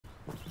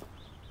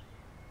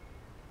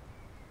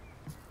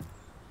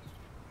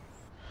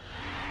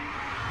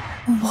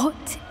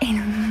What in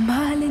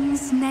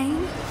Merlin's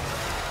name?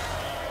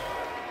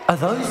 Are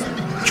those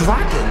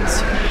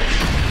dragons?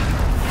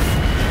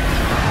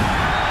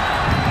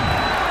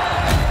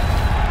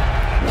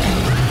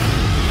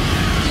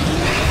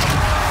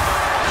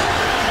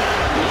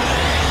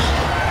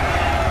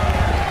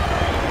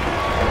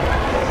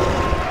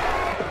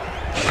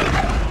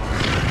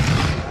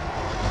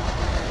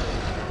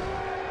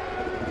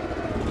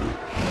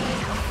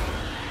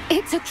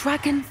 It's a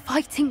dragon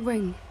fighting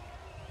ring.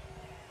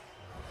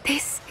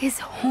 This is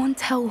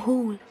Hauntel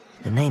Hall.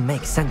 The name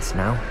makes sense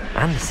now,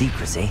 and the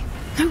secrecy.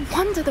 No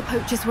wonder the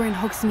poachers were in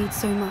Hogsmeade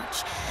so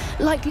much.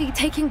 Likely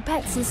taking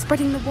bets and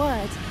spreading the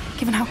word,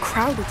 given how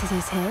crowded it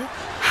is here.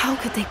 How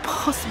could they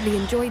possibly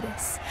enjoy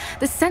this?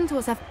 The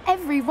centaurs have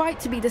every right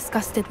to be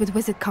disgusted with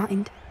wizard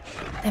kind.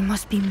 There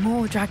must be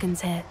more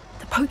dragons here.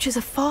 The poachers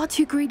are far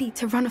too greedy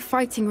to run a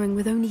fighting ring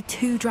with only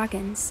 2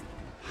 dragons.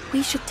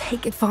 We should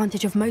take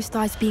advantage of most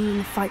eyes being in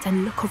the fight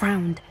and look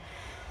around.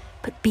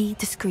 But be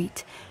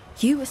discreet.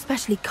 You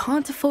especially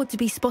can't afford to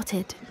be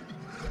spotted.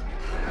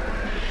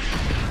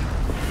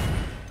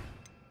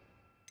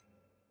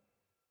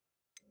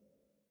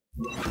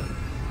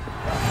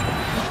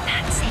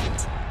 That's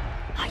it.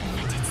 I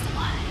bet it's the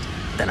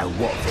word. Then I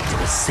what if it did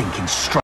a sinking strike?